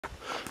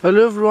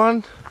Hello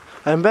everyone,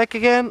 I'm back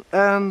again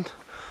and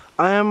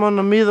I am on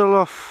the middle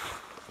of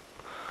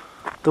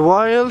the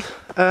wild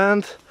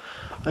and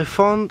I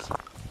found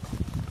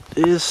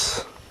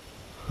this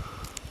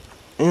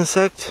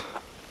insect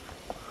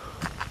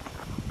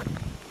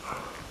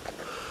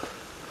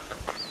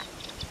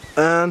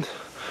and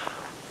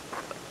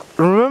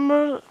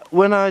remember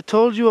when I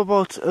told you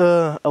about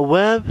a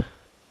web?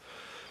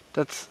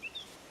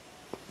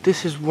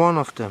 This is one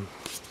of them,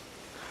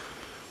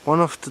 one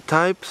of the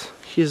types.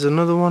 Here's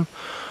another one.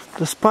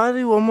 The spider,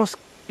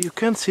 you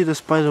can't see the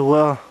spider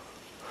well.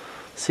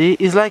 See,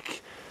 it's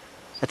like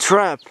a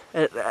trap,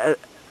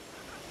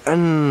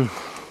 and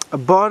a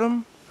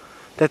bottom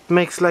that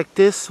makes like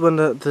this. When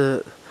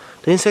the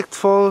insect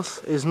falls,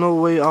 is no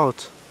way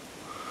out.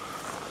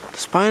 The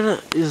spider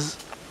is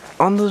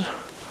under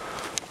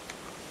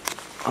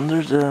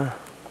the,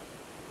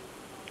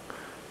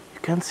 you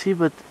can't see,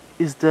 but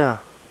is there.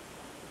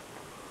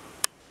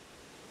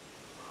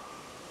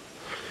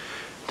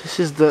 This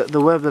is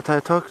the web that I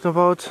talked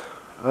about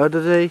the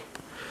other day.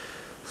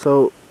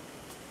 So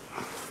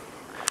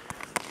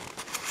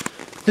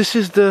this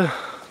is a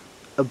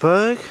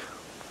bug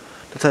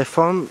that I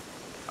found.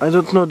 I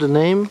don't know the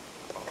name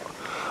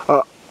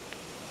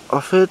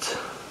of it.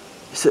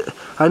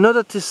 I know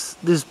that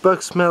this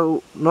bug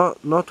smell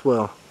not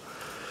well,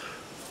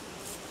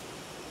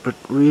 but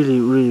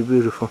really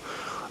beautiful.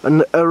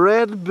 And a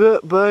red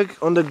bug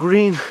on the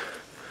green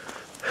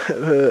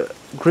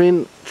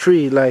green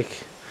tree,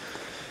 like.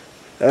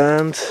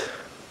 And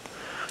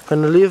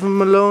I'm gonna leave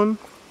him alone.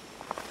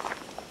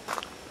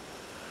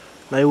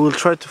 I will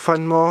try to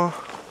find more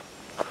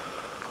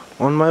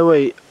on my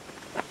way.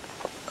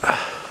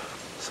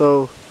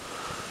 So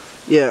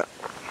yeah,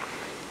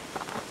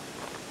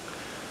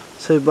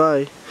 say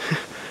bye.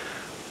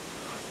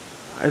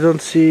 I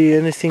don't see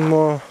anything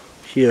more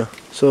here,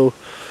 so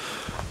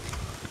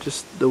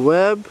just the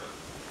web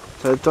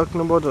that I was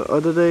talking about the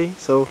other day.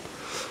 So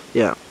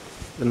yeah,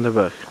 in the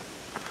back.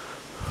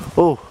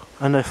 Oh,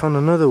 and I found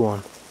another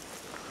one.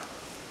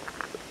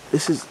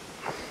 This is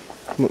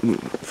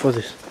for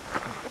this.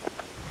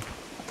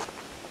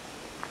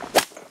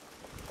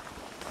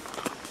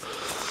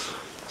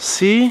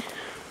 See?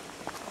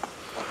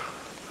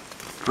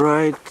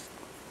 Right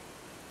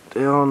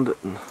there on the...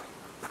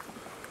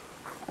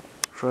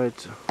 Try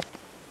to...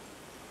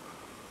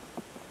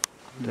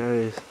 There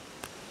it is.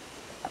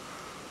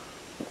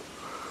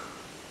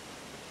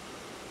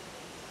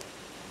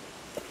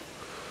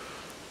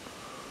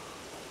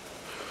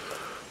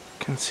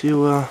 Can see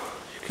well,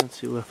 you can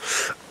see well.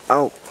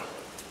 Ow!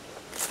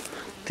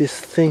 These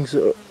things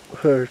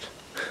hurt.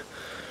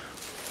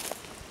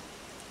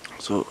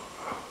 So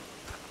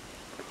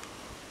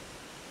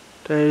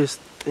there is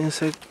the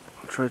insect.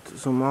 I'll try to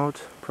zoom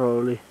out.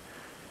 Probably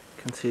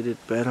can see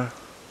it better.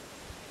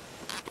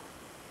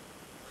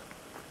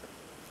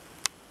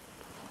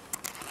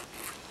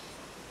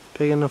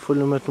 Pega na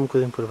folha e mete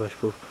bocadinho por baixo,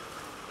 povo.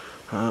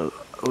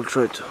 I'll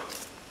try to.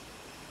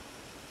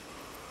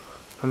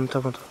 Não tá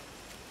bom.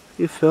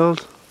 He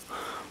felt,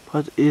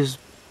 but is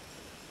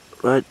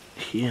right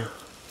here.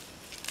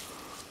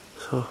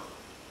 So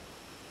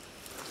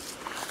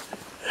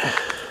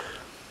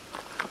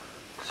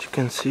as you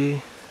can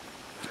see,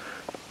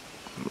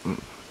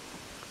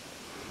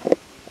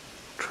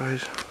 try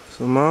to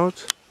zoom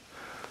out.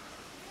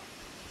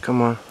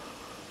 Come on.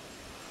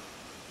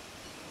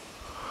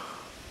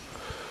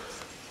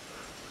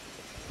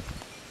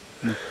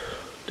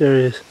 There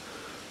it is.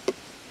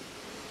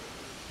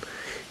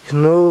 It's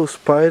no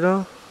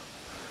spider.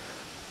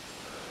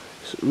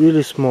 It's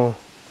really small.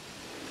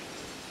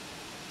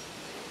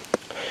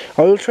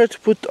 I will try to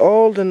put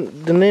all the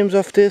names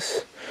of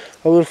this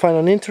I will find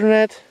on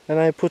internet and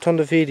I put on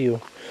the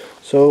video.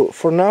 So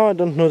for now I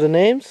don't know the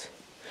names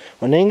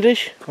on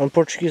English. On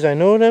Portuguese I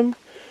know them.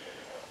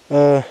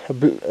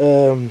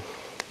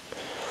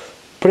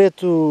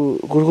 Preto,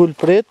 gorgulho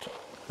preto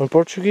on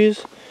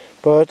Portuguese,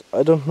 but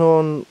I don't know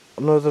on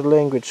another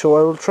language. So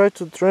I will try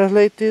to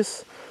translate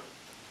this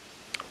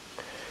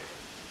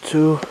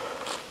to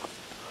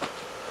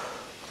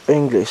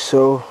English.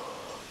 So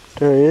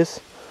there it is.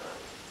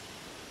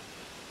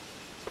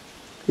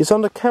 It's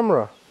on the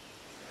camera.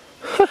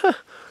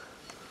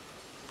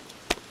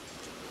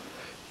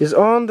 It's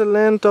on the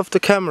length of the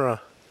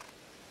camera.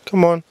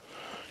 Come on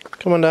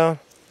down.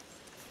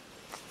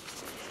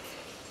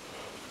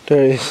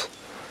 There it is.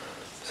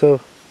 So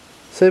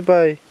say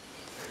bye.